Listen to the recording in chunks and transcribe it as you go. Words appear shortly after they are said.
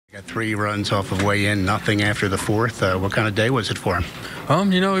Got 3 runs off of Wei-Yin, nothing after the 4th. What kind of day was it for him?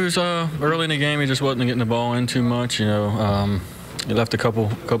 He was early in the game. He just wasn't getting the ball in too much. He left a couple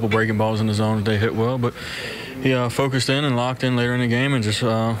breaking balls in the zone that they hit well, but he focused in and locked in later in the game and just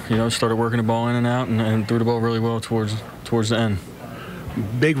started working the ball in and out and threw the ball really well towards the end.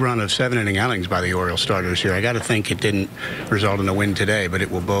 Big run of 7-inning outings by the Orioles starters here. I got to think it didn't result in a win today, but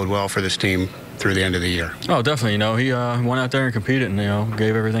it will bode well for this team through the end of the year. Oh, definitely. He went out there and competed and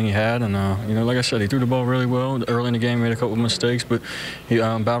gave everything he had. And like I said, he threw the ball really well early in the game. Made a couple of mistakes, but he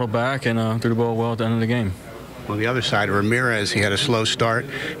battled back and threw the ball well at the end of the game. On the other side, Ramirez, he had a slow start.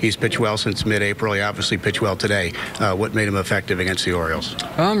 He's pitched well since mid-April. He obviously pitched well today. What made him effective against the Orioles?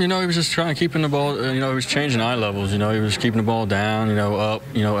 He was just trying to keep the ball. He was changing eye levels. He was keeping the ball down. Up.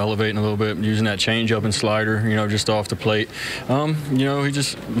 Elevating a little bit, using that changeup and slider. Just off the plate. He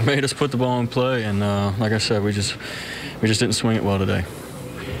just made us put the ball in play. And like I said, we just didn't swing it well today.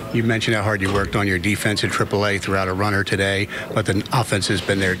 You mentioned how hard you worked on your defense at AAA throughout a runner today, but the offense has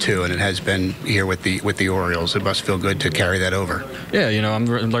been there too, and it has been here with the Orioles. It must feel good to carry that over. Yeah, I'm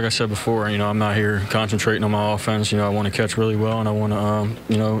like I said before. I'm not here concentrating on my offense. I want to catch really well, and I want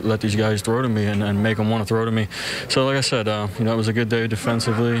to let these guys throw to me and make them want to throw to me. So like I said, it was a good day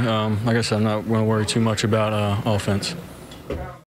defensively. Like I said, I'm not going to worry too much about offense.